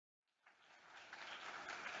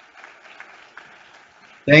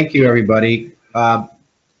Thank you, everybody.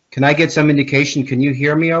 Can I get some indication? Can you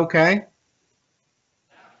hear me okay?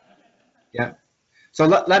 Yeah. So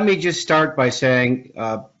let me just start by saying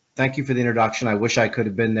thank you for the introduction. I wish I could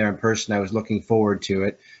have been there in person. I was looking forward to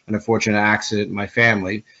it. An unfortunate accident in my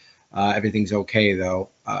family. Everything's okay, though.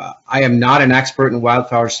 I am not an expert in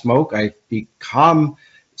wildfire smoke. I've become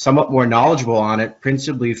somewhat more knowledgeable on it,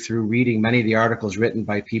 principally through reading many of the articles written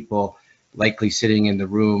by people likely sitting in the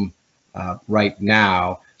room right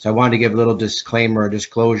now. So I wanted to give a little disclaimer or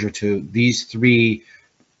disclosure to these three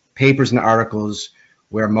papers and articles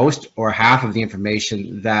where most or half of the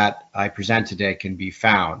information that I present today can be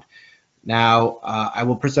found. Now, I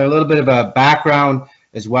will present a little bit of a background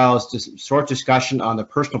as well as just short discussion on the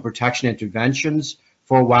personal protection interventions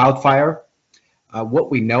for wildfire,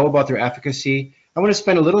 what we know about their efficacy. I want to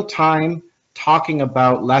spend a little time talking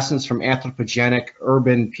about lessons from anthropogenic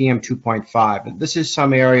urban PM 2.5. This is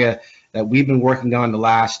some area that we've been working on the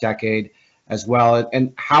last decade as well,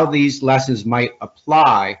 and how these lessons might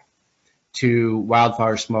apply to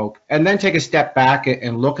wildfire smoke, and then take a step back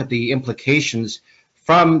and look at the implications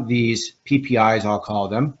from these PPIs, I'll call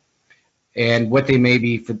them, and what they may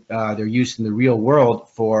be for their use in the real world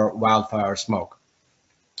for wildfire smoke.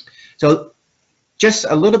 So just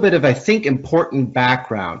a little bit of, I think, important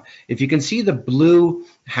background. If you can see the blue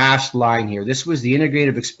hashed line here, this was the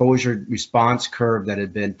integrative exposure response curve that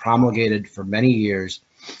had been promulgated for many years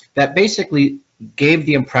that basically gave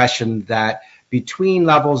the impression that between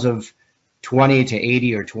levels of 20 to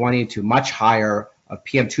 80 or 20 to much higher of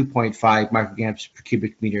PM 2.5 micrograms per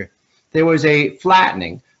cubic meter, there was a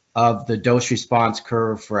flattening of the dose response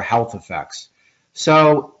curve for health effects.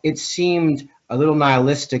 So it seemed a little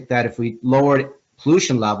nihilistic that if we lowered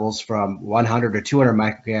pollution levels from 100 or 200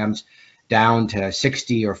 micrograms down to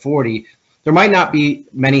 60 or 40, there might not be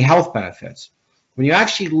many health benefits. When you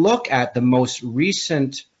actually look at the most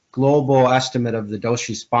recent global estimate of the dose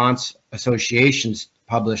response associations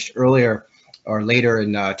published earlier or later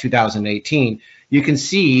in 2018, you can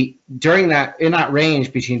see during that, in that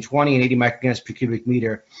range between 20 and 80 micrograms per cubic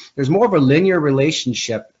meter, there's more of a linear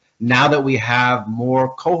relationship now that we have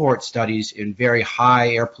more cohort studies in very high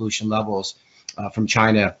air pollution levels from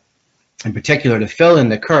China in particular to fill in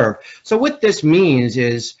the curve. So what this means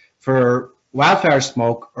is for wildfire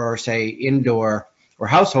smoke, or say indoor or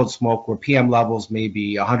household smoke where PM levels may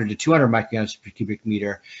be 100 to 200 micrograms per cubic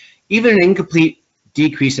meter, even an incomplete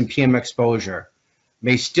decrease in PM exposure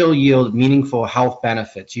may still yield meaningful health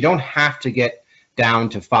benefits. You don't have to get down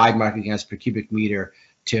to 5 micrograms per cubic meter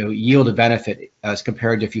to yield a benefit as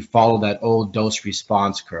compared to if you follow that old dose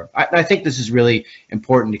response curve. I think this is really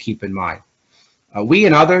important to keep in mind. We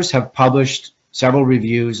and others have published several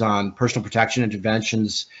reviews on personal protection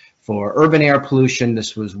interventions for urban air pollution.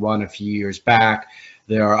 This was one a few years back.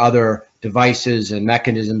 There are other devices and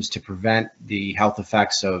mechanisms to prevent the health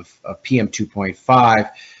effects of PM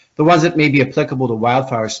 2.5. The ones that may be applicable to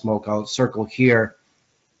wildfire smoke, I'll circle here.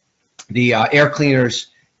 The air cleaners,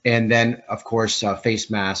 and then, of course,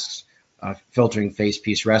 face masks, filtering face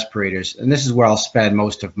piece respirators. And this is where I'll spend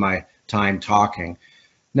most of my time talking.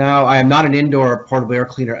 Now, I am not an indoor portable air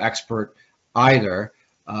cleaner expert either.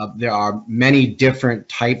 There are many different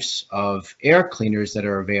types of air cleaners that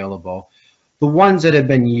are available. The ones that have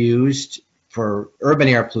been used for urban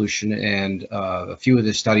air pollution and a few of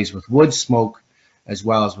the studies with wood smoke as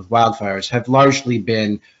well as with wildfires have largely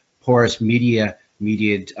been porous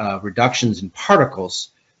mediated reductions in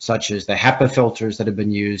particles, such as the HEPA filters that have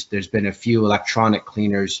been used. There's been a few electronic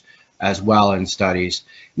cleaners as well in studies.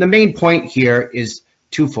 And the main point here is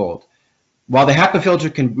twofold. While the HEPA filter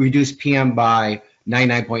can reduce PM by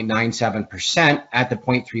 99.97% at the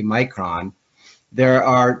 0.3 micron, there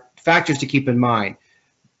are factors to keep in mind.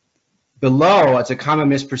 Below, it's a common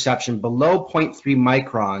misperception, below 0.3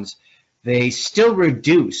 microns, they still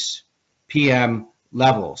reduce PM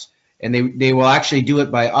levels. And they will actually do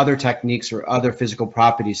it by other techniques or other physical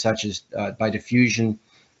properties, such as by diffusion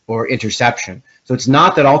or interception. So it's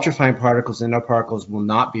not that ultrafine particles and nanoparticles will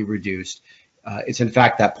not be reduced. It's in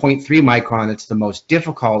fact that 0.3 micron that's the most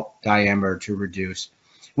difficult diameter to reduce.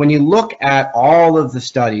 When you look at all of the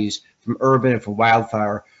studies from urban and from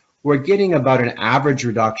wildfire, we're getting about an average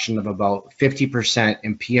reduction of about 50%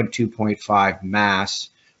 in PM 2.5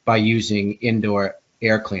 mass by using indoor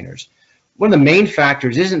air cleaners. One of the main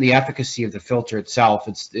factors isn't the efficacy of the filter itself.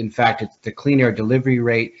 It's the clean air delivery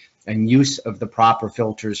rate and use of the proper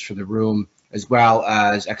filters for the room, as well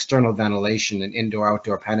as external ventilation and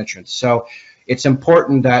indoor-outdoor penetrance. So it's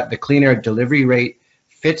important that the clean air delivery rate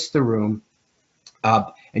fits the room.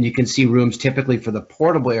 And you can see rooms typically for the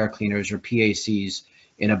portable air cleaners or PACs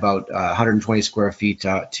in about 120 square feet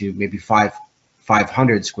to maybe 5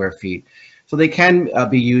 500 square feet. So they can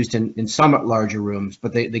be used in somewhat larger rooms,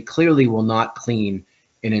 but they clearly will not clean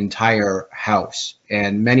an entire house,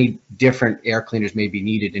 and many different air cleaners may be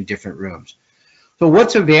needed in different rooms. So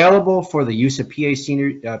what's available for the use of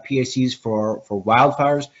PACs for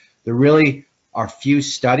wildfires? There really are few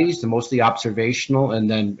studies, they're mostly observational, and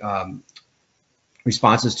then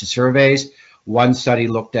responses to surveys. One study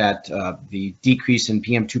looked at the decrease in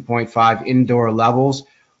PM 2.5 indoor levels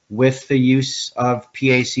with the use of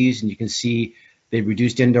PACs, and you can see they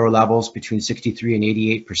reduced indoor levels between 63 and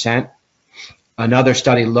 88%. Another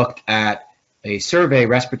study looked at a survey,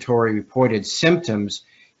 respiratory reported symptoms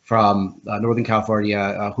from Northern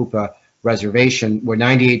California Hoopa Reservation, where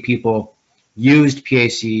 98 people used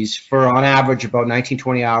PACs for on average about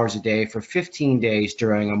 19-20 hours a day for 15 days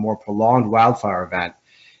during a more prolonged wildfire event.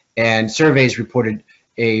 And surveys reported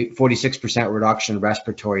a 46% reduction in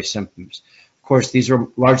respiratory symptoms. Of course, these are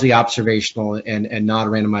largely observational and not a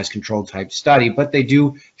randomized controlled type study, but they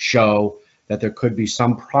do show that there could be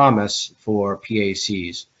some promise for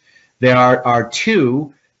PACs. There are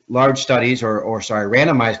two large studies,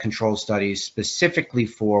 randomized controlled studies specifically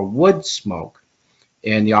for wood smoke,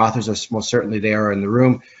 and the authors are most certainly there in the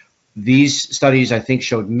room. These studies, I think,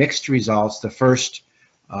 showed mixed results. The first,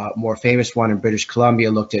 more famous one in British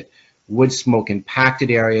Columbia, looked at wood smoke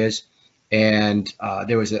impacted areas, and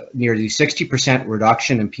there was a nearly 60%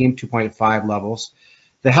 reduction in PM 2.5 levels.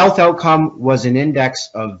 The health outcome was an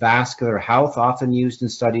index of vascular health, often used in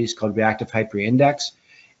studies, called reactive hyperindex.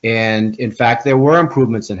 And in fact, there were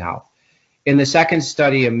improvements in health. In the second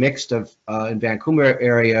study, a mix of, in Vancouver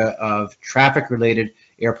area, of traffic-related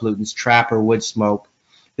air pollutants, trap or wood smoke,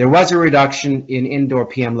 there was a reduction in indoor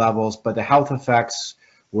PM levels, but the health effects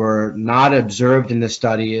were not observed in the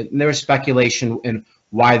study. And there was speculation in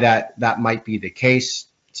why that might be the case,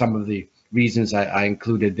 some of the reasons I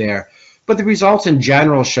included there. But the results in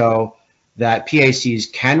general show that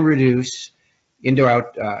PACs can reduce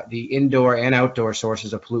the indoor and outdoor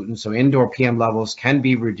sources of pollutants, so indoor PM levels can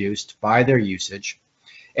be reduced by their usage,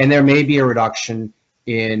 and there may be a reduction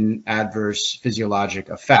in adverse physiologic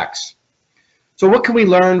effects. So what can we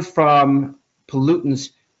learn from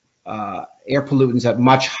pollutants, air pollutants at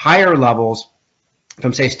much higher levels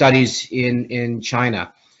from, say, studies in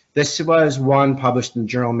China? This was one published in the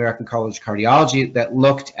Journal of American College of Cardiology that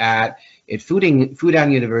looked at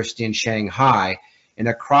Fudan University in Shanghai in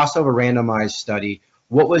a crossover randomized study.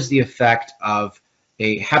 What was the effect of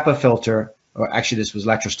a HEPA filter, or actually this was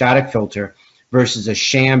electrostatic filter, versus a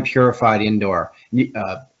sham purified indoor?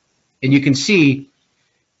 And you can see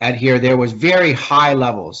at here there was very high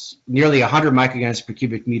levels, nearly 100 micrograms per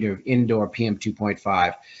cubic meter of indoor PM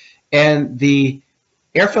 2.5. And the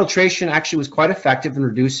air filtration actually was quite effective in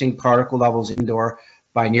reducing particle levels indoor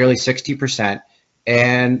by nearly 60%.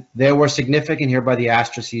 And there were significant here by the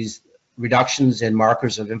asterisks reductions in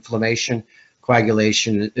markers of inflammation,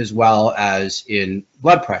 coagulation, as well as in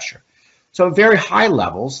blood pressure. So at very high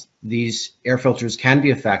levels, these air filters can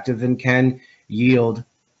be effective and can yield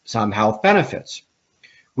some health benefits.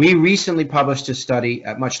 We recently published a study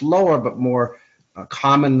at much lower but more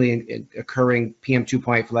commonly occurring PM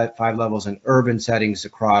 2.5 levels in urban settings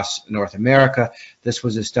across North America. This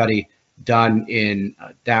was a study done in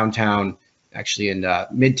downtown, actually in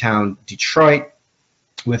midtown Detroit,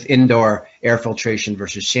 with indoor air filtration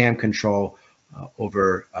versus sham control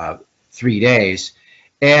over 3 days.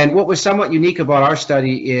 And what was somewhat unique about our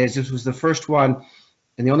study is this was the first one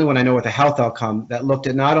and the only one I know with a health outcome that looked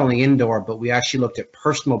at not only indoor, but we actually looked at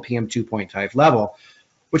personal PM 2.5 level,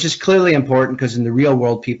 which is clearly important because in the real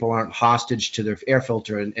world, people aren't hostage to their air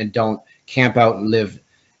filter and don't camp out and live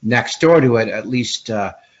next door to it, at least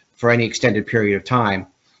for any extended period of time.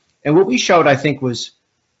 And what we showed, I think, was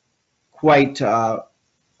quite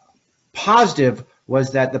positive,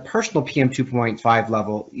 was that the personal PM 2.5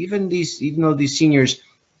 level, even though these seniors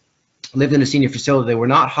lived in a senior facility, they were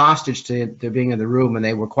not hostage to their being in the room and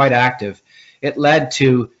they were quite active. It led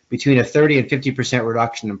to between a 30 and 50%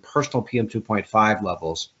 reduction in personal PM 2.5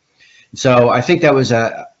 levels. So I think that was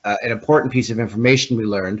an important piece of information we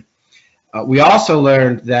learned. We also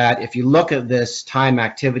learned that if you look at this time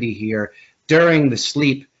activity here, during the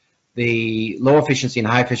sleep, the low efficiency and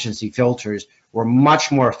high efficiency filters were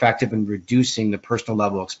much more effective in reducing the personal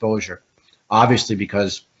level exposure, obviously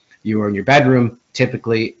because you were in your bedroom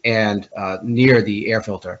typically and near the air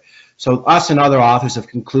filter. So us and other authors have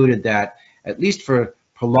concluded that at least for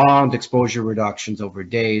prolonged exposure reductions over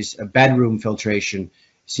days, a bedroom filtration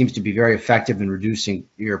seems to be very effective in reducing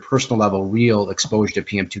your personal level real exposure to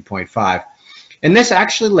PM 2.5. And this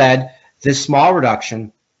actually led to this small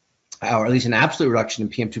reduction or at least an absolute reduction in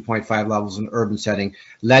PM2.5 levels in urban setting,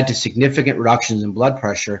 led to significant reductions in blood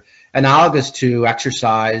pressure, analogous to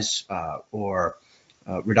exercise or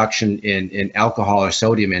reduction in alcohol or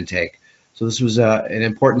sodium intake. So this was an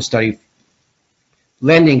important study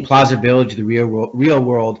lending plausibility to the real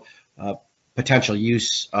world potential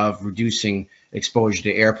use of reducing exposure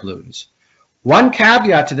to air pollutants. One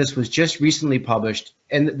caveat to this was just recently published,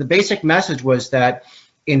 and the basic message was that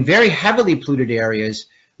in very heavily polluted areas,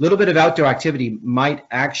 a little bit of outdoor activity might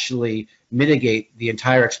actually mitigate the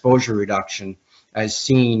entire exposure reduction as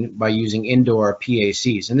seen by using indoor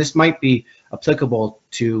PACs. And this might be applicable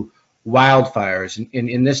to wildfires.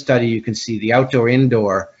 In this study, you can see the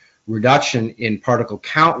outdoor-indoor reduction in particle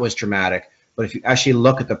count was dramatic, but if you actually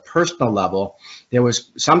look at the personal level, there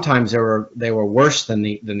was sometimes they were worse than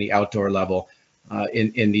the outdoor level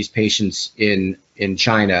in these patients in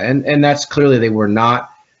China, and that's clearly they were not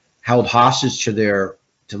held hostage to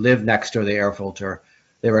live next to the air filter.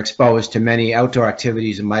 They were exposed to many outdoor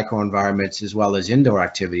activities and microenvironments as well as indoor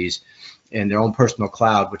activities in their own personal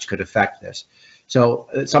cloud, which could affect this. So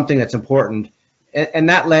it's something that's important, and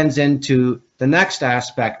that lends into the next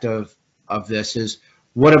aspect of this is,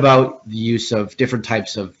 what about the use of different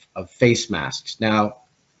types of face masks? Now,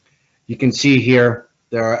 you can see here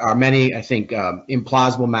there are many, I think,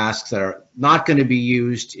 implausible masks that are not going to be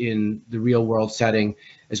used in the real world setting,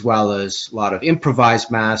 as well as a lot of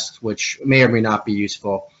improvised masks, which may or may not be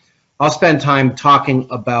useful. I'll spend time talking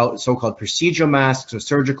about so-called procedural masks or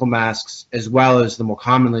surgical masks, as well as the more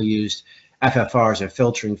commonly used FFRs, or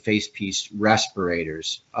filtering face piece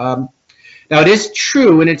respirators. Now, it is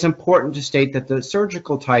true, and it's important to state that the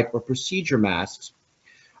surgical type or procedure masks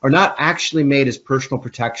are not actually made as personal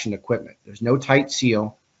protection equipment. There's no tight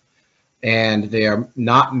seal, and they are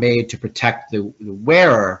not made to protect the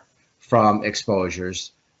wearer from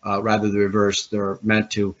exposures. Rather the reverse, they're meant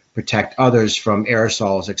to protect others from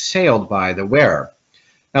aerosols exhaled by the wearer.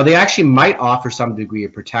 Now, they actually might offer some degree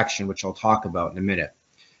of protection, which I'll talk about in a minute.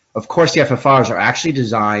 Of course, the FFRs are actually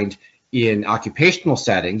designed in occupational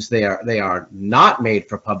settings. They are not made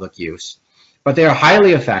for public use, but they are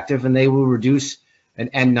highly effective, and they will reduce an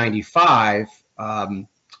N95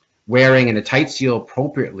 wearing in a tight seal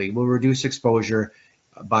appropriately will reduce exposure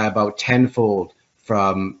by about tenfold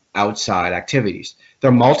from outside activities.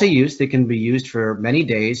 They're multi-use. They can be used for many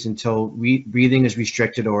days until breathing is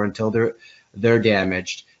restricted or until they're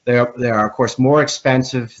damaged. They are of course more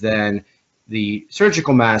expensive than the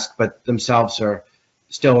surgical mask, but themselves are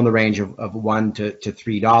still in the range of $1 to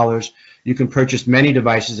 $3. You can purchase many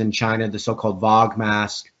devices in China, the so-called VOG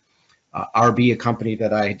mask. RB, a company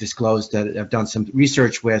that I disclosed that I've done some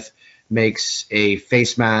research with, makes a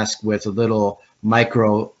face mask with a little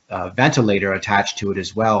micro ventilator attached to it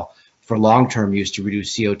as well for long-term use to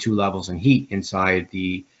reduce CO2 levels and heat inside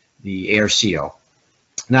the air seal.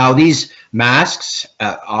 Now, these masks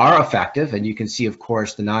are effective, and you can see, of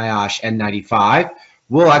course, the NIOSH N95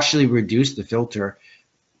 will actually reduce the filter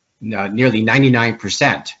nearly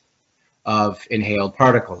 99% of inhaled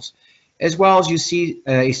particles. As well as you see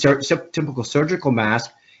a typical surgical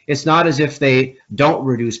mask, it's not as if they don't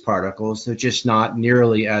reduce particles, they're just not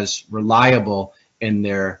nearly as reliable in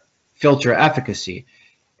their filter efficacy.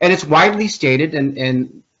 And it's widely stated,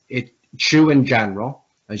 and it's true in general,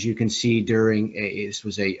 as you can see during this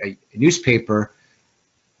was a newspaper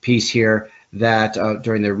piece here that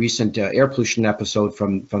during the recent air pollution episode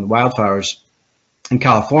from the wildfires in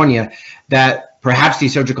California, that perhaps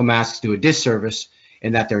these surgical masks do a disservice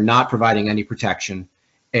in that they're not providing any protection,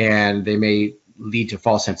 and they may lead to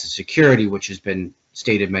false sense of security, which has been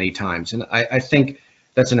stated many times. And I think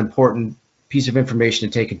that's an important piece of information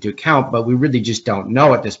to take into account, but we really just don't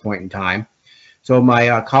know at this point in time. So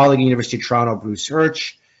my colleague at University of Toronto, Bruce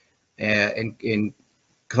Urch, in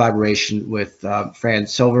collaboration with Fran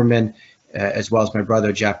Silverman, as well as my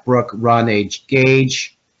brother Jeff Brook, run a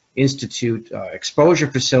Gauge Institute exposure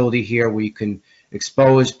facility here where you can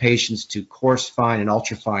expose patients to coarse, fine, and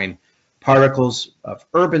ultrafine particles of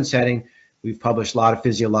urban setting. We've published a lot of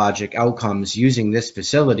physiologic outcomes using this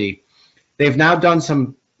facility. They've now done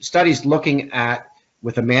some studies looking at,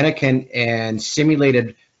 with a mannequin and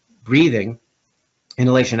simulated breathing,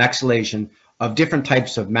 inhalation, exhalation, of different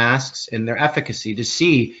types of masks and their efficacy to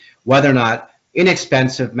see whether or not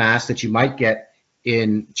inexpensive masks that you might get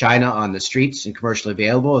in China on the streets and commercially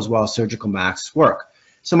available, as well as surgical masks, work.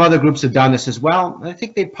 Some other groups have done this as well, and I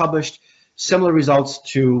think they've published similar results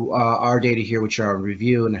to our data here, which are in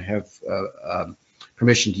review and have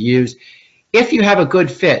permission to use. If you have a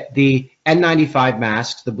good fit, the N95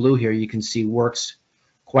 masks, the blue here, you can see works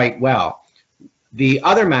quite well. The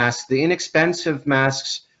other masks, the inexpensive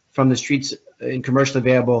masks from the streets and commercially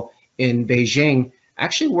available in Beijing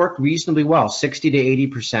actually work reasonably well, 60 to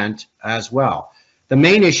 80% as well. The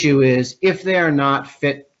main issue is if they are not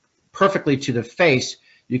fit perfectly to the face,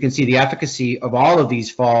 you can see the efficacy of all of these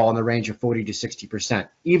fall in the range of 40 to 60%,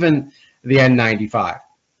 even the N95.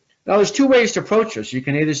 Now, there's two ways to approach this. You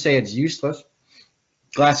can either say it's useless,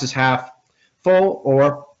 glass is half full,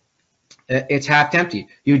 or it's half empty.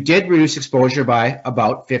 You did reduce exposure by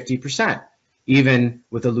about 50%, even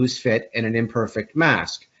with a loose fit and an imperfect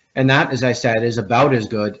mask. And that, as I said, is about as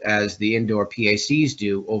good as the indoor PACs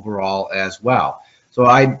do overall as well. So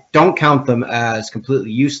I don't count them as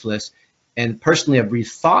completely useless. And personally, I've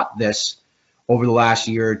rethought this over the last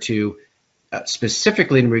year or two,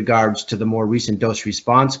 specifically in regards to the more recent dose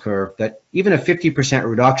response curve, that even a 50%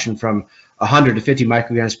 reduction from 100 to 50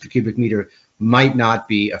 micrograms per cubic meter might not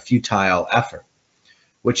be a futile effort.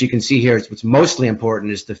 What you can see here is what's mostly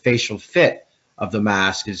important is the facial fit of the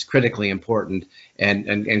mask is critically important,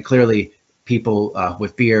 and clearly people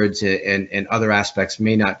with beards and other aspects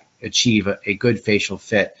may not achieve a good facial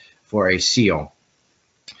fit for a seal.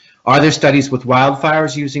 Are there studies with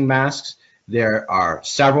wildfires using masks? There are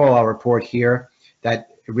several. I'll report here. That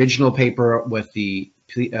original paper with the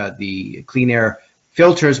clean air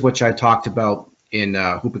filters, which I talked about in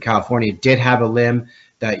Hooper, California, did have a limb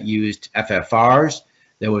that used FFRs.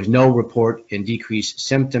 There was no report in decreased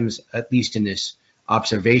symptoms, at least in this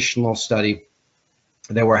observational study.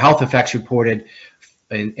 There were health effects reported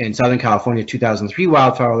in Southern California, 2003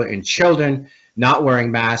 wildfire in children not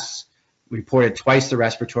wearing masks, reported twice the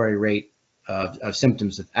respiratory rate of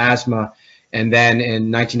symptoms of asthma. And then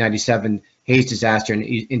in 1997, Haze disaster in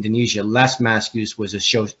Indonesia, less mask use was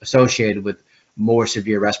associated with more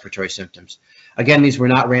severe respiratory symptoms. Again, these were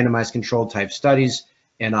not randomized controlled type studies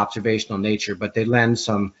and observational nature, but they lend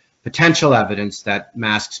some potential evidence that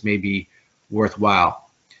masks may be worthwhile.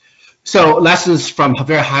 So lessons from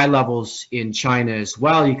very high levels in China as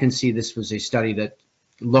well. You can see this was a study that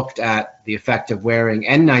looked at the effect of wearing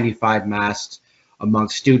N95 masks among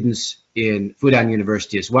students in Fudan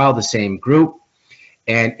University as well, the same group.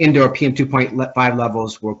 And indoor PM2.5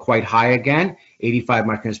 levels were quite high again, 85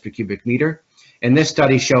 micrograms per cubic meter. And this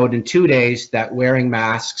study showed in 2 days that wearing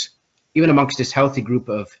masks, even amongst this healthy group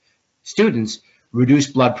of students,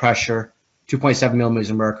 reduced blood pressure, 2.7 millimeters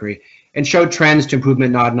of mercury, and showed trends to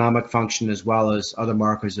improvement in autonomic function as well as other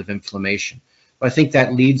markers of inflammation. But I think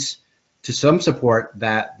that leads to some support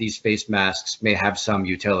that these face masks may have some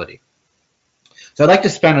utility. So I'd like to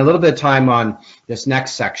spend a little bit of time on this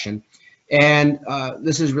next section. And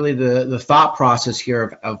this is really the thought process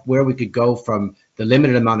here of where we could go from the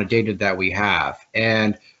limited amount of data that we have.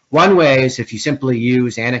 And one way is if you simply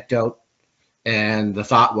use anecdote and the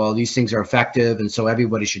thought, well, these things are effective and so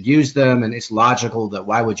everybody should use them, and it's logical that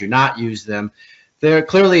why would you not use them? There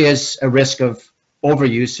clearly is a risk of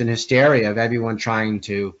overuse and hysteria of everyone trying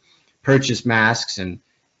to purchase masks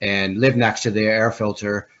and live next to their air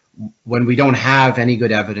filter when we don't have any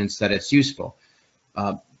good evidence that it's useful.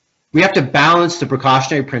 We have to balance the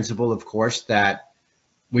precautionary principle, of course, that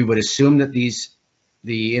we would assume that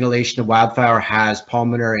the inhalation of wildfire has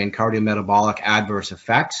pulmonary and cardiometabolic adverse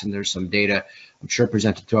effects, and there's some data, I'm sure,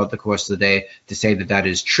 presented throughout the course of the day to say that that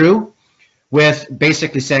is true, with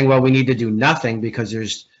basically saying, well, we need to do nothing because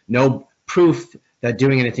there's no proof that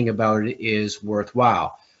doing anything about it is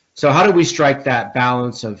worthwhile. So how do we strike that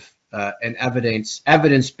balance of an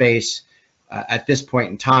evidence base at this point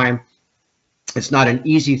in time? It's not an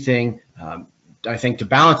easy thing, I think, to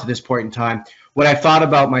balance at this point in time. What I've thought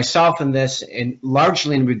about myself in this, and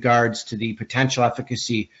largely in regards to the potential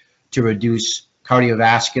efficacy to reduce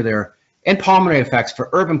cardiovascular and pulmonary effects for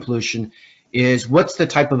urban pollution, is what's the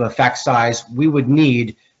type of effect size we would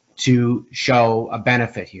need to show a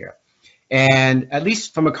benefit here. And at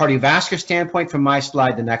least from a cardiovascular standpoint, from my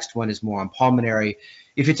slide, the next one is more on pulmonary.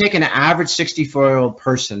 If you take an average 64-year-old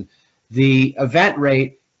person, the event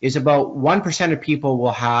rate is about 1% of people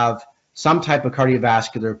will have some type of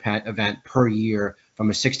cardiovascular event per year from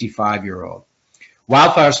a 65-year-old.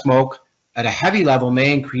 Wildfire smoke at a heavy level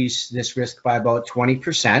may increase this risk by about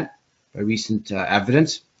 20% by recent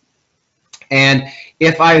evidence. And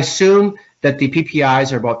if I assume that the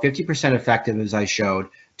PPIs are about 50% effective, as I showed,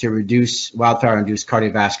 to reduce wildfire-induced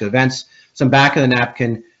cardiovascular events, some back of the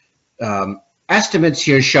napkin estimates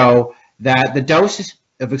here show that the doses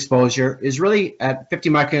of exposure is really at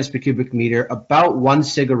 50 micrograms per cubic meter, about 1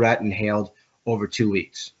 cigarette inhaled over 2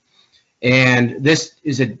 weeks. And this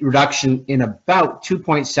is a reduction in about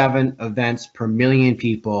 2.7 events per million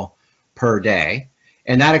people per day.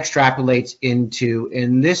 And that extrapolates into,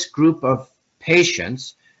 in this group of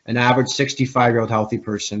patients, an average 65-year-old healthy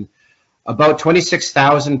person, about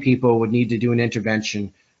 26,000 people would need to do an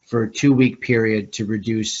intervention for a 2-week period to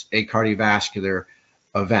reduce a cardiovascular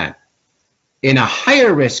event. In a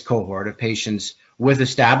higher risk cohort of patients with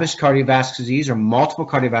established cardiovascular disease or multiple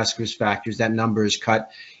cardiovascular risk factors, that number is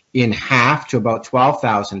cut in half to about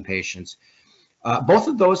 12,000 patients. Both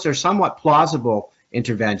of those are somewhat plausible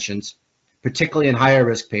interventions, particularly in higher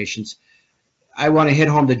risk patients. I want to hit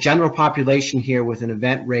home the general population here with an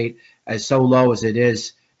event rate as so low as it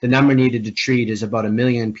is. The number needed to treat is about 1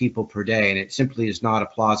 million people per day, and it simply is not a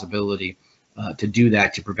plausibility to do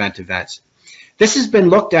that to prevent events. This has been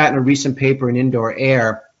looked at in a recent paper in Indoor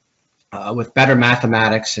Air with better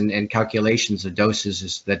mathematics and calculations of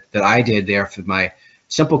doses that I did there for my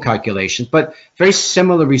simple calculations, but very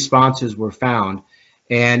similar responses were found.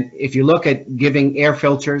 And if you look at giving air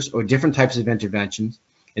filters or different types of interventions,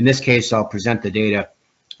 in this case, I'll present the data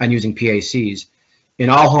on using PACs, in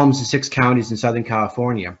all homes in 6 counties in Southern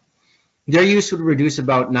California, their use would reduce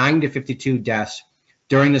about 9 to 52 deaths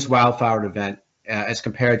during this wildfire event as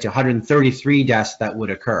compared to 133 deaths that would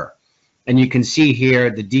occur. And you can see here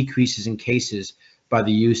the decreases in cases by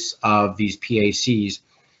the use of these PACs.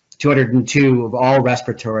 202 of all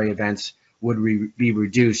respiratory events would be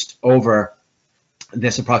reduced over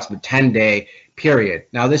this approximate 10-day period.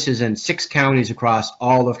 Now, this is in 6 counties across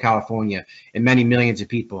all of California and many millions of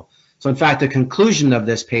people. So, in fact, the conclusion of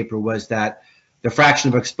this paper was that the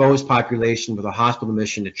fraction of exposed population with a hospital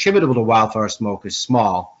admission attributable to wildfire smoke is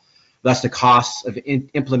small. Thus, the costs of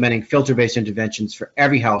implementing filter-based interventions for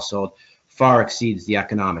every household far exceeds the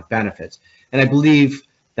economic benefits. And I believe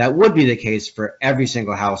that would be the case for every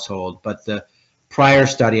single household, but the prior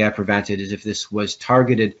study I presented is if this was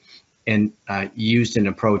targeted and used an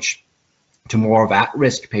approach to more of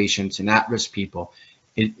at-risk patients and at-risk people,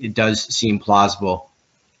 it does seem plausible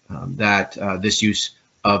that this use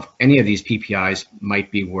of any of these PPIs might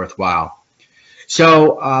be worthwhile.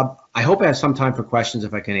 So I hope I have some time for questions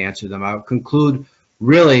if I can answer them. I'll conclude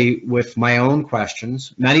really with my own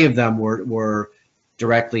questions. Many of them were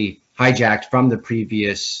directly hijacked from the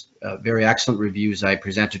previous very excellent reviews I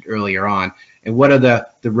presented earlier on. And what are the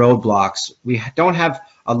roadblocks? We don't have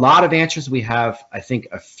a lot of answers. We have, I think,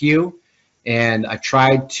 a few. And I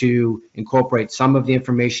tried to incorporate some of the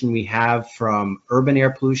information we have from urban air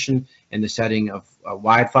pollution in the setting of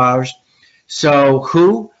wildfires. So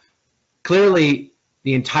who? Clearly,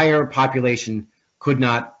 the entire population could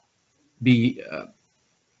not be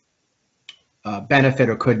benefit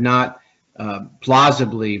or could not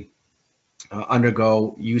plausibly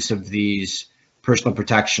undergo use of these personal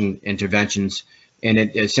protection interventions, and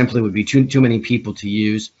it simply would be too many people to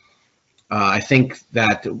use. I think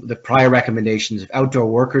that the prior recommendations of outdoor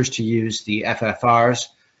workers to use the FFRs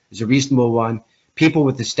is a reasonable one. People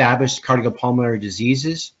with established cardiopulmonary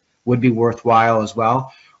diseases would be worthwhile as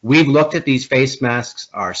well. We've looked at these face masks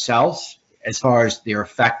ourselves as far as their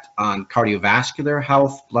effect on cardiovascular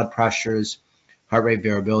health, blood pressures, heart rate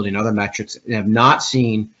variability, and other metrics, and have not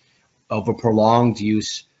seen over prolonged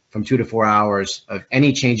use from 2 to 4 hours of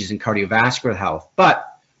any changes in cardiovascular health. But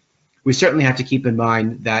we certainly have to keep in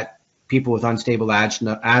mind that people with unstable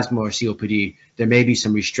asthma or COPD, there may be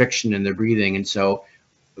some restriction in their breathing, and so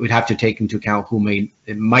we'd have to take into account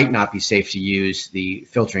it might not be safe to use the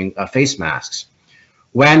filtering face masks.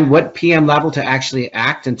 What PM level to actually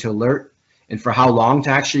act and to alert, and for how long to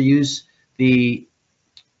actually use the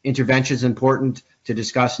intervention is important to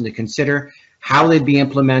discuss and to consider. How they'd be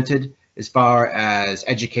implemented as far as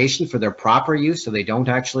education for their proper use so they don't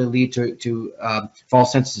actually lead to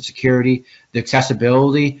false senses of security, the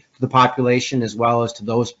accessibility to the population as well as to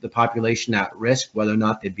the population at risk, whether or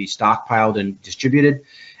not they'd be stockpiled and distributed.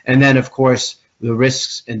 And then, of course, the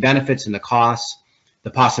risks and benefits and the costs,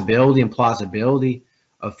 the possibility and plausibility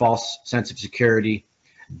of false sense of security.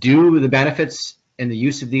 Do the benefits and the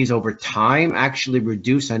use of these over time actually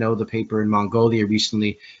reduce? I know the paper in Mongolia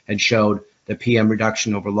recently had showed the PM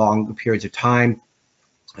reduction over long periods of time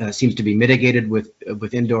seems to be mitigated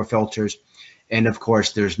with indoor filters. And of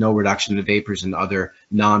course, there's no reduction in vapors and other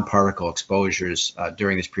non-particle exposures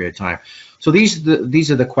during this period of time. So these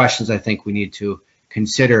are the questions I think we need to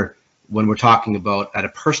consider when we're talking about, at a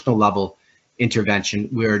personal level, intervention.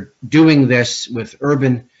 We're doing this with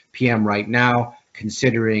urban PM right now,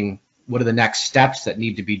 considering what are the next steps that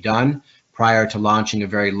need to be done prior to launching a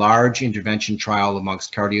very large intervention trial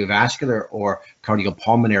amongst cardiovascular or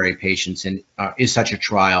cardiopulmonary patients, and is such a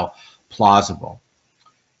trial plausible?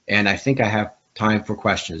 And I think I have time for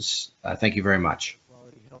questions. Thank you very much.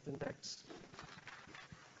 Quality Health Index.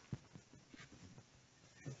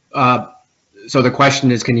 So the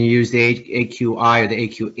question is, can you use the AQI or the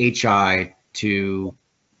AQHI to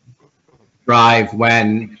drive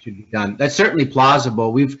when it should be done? That's certainly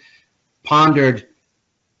plausible. We've pondered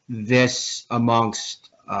this amongst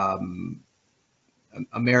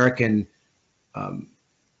American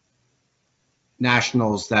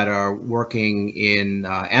nationals that are working in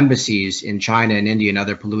embassies in China and India and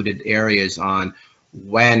other polluted areas on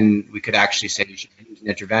when we could actually say we should use an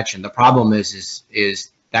intervention. The problem is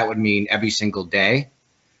that would mean every single day.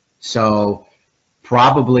 So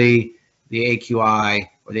probably the AQI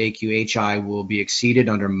or the AQHI will be exceeded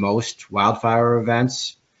under most wildfire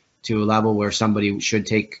events to a level where somebody should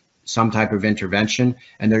take some type of intervention,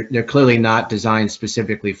 and they're clearly not designed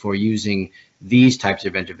specifically for using these types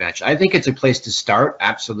of intervention. I think it's a place to start,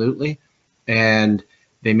 absolutely, and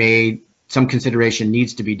some consideration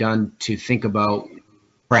needs to be done to think about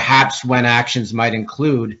perhaps when actions might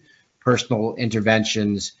include personal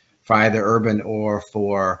interventions for either urban or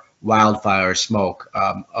for wildfire smoke.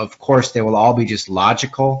 Of course, they will all be just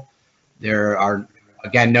logical. There are,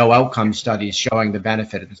 again, no outcome studies showing the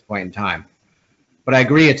benefit at this point in time. But I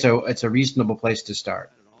agree, it's a reasonable place to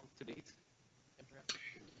start.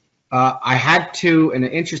 I had to, in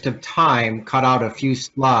the interest of time, cut out a few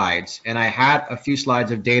slides, and I had a few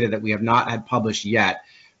slides of data that we have not had published yet,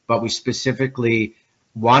 but we specifically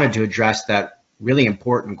wanted to address that really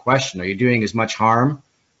important question. Are you doing as much harm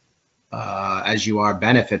as you are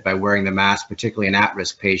benefit by wearing the mask, particularly in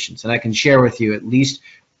at-risk patients? And I can share with you, at least,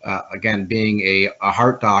 again, being a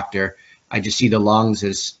heart doctor, I just see the lungs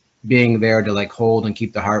as being there to like hold and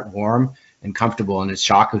keep the heart warm and comfortable, and it's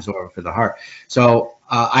shock absorber for the heart. So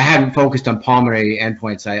I haven't focused on pulmonary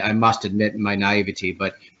endpoints, I must admit, in my naivety,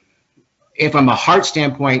 but if from a heart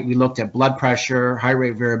standpoint, we looked at blood pressure, heart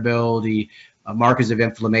rate variability, markers of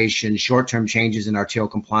inflammation, short-term changes in arterial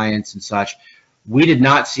compliance and such, we did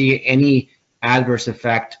not see any adverse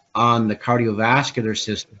effect on the cardiovascular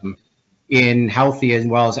system in healthy as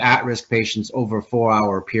well as at-risk patients over a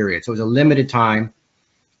 4-hour period. So it was a limited time,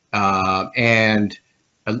 and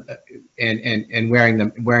wearing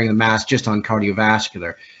the mask just on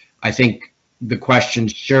cardiovascular. I think the question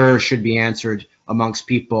sure should be answered amongst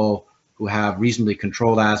people who have reasonably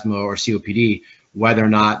controlled asthma or COPD, whether or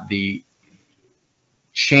not the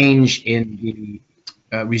change in the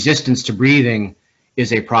resistance to breathing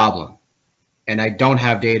is a problem. And I don't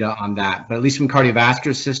have data on that, but at least from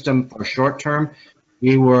cardiovascular system for short term,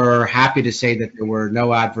 we were happy to say that there were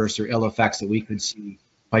no adverse or ill effects that we could see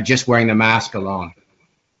by just wearing the mask alone.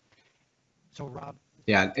 So Rob.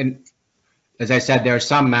 Yeah, and as I said, there are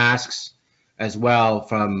some masks as well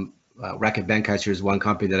from Reckitt Benckiser is one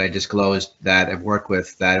company that I disclosed that I've worked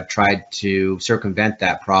with that have tried to circumvent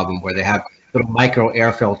that problem, where they have little micro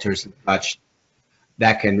air filters and such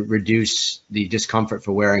that can reduce the discomfort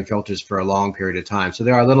for wearing filters for a long period of time. So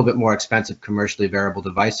there are a little bit more expensive commercially available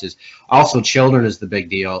devices. Also, children is the big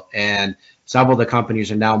deal, and several of the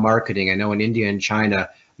companies are now marketing, I know in India and China,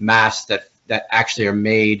 masks that actually are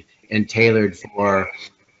made and tailored for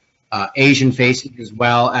Asian faces as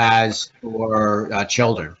well as for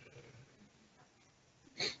children.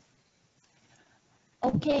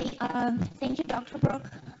 Okay, thank you, Dr. Brook.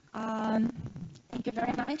 Thank you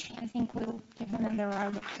very much. I think we'll give him another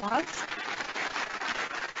round of applause.